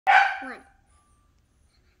one.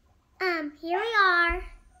 Here we are.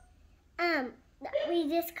 We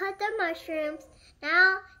just cut the mushrooms.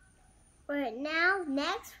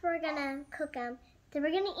 Next we're gonna cook them. Then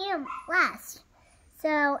we're gonna eat them last.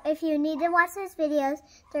 So if you need to watch those videos,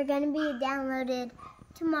 they're gonna be downloaded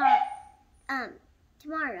tomorrow.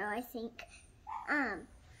 Tomorrow I think.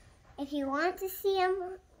 If you want to see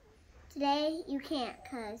them today, you can't,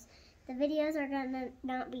 cause the videos are gonna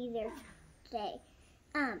not be there today.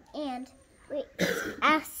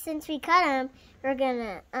 Since we cut them, we're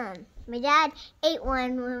gonna, my dad ate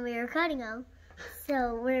one when we were cutting them,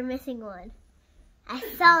 so we're missing one. I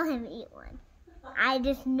saw him eat one. I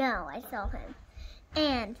just know I saw him.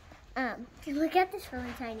 And, look at this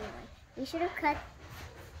really tiny one. We should have cut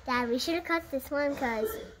this one because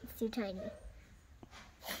it's too tiny.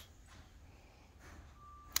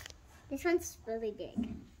 This one's really big.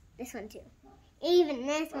 This one too. Even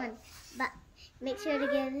this one. But make sure to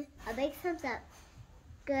give a big thumbs up.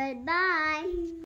 Goodbye.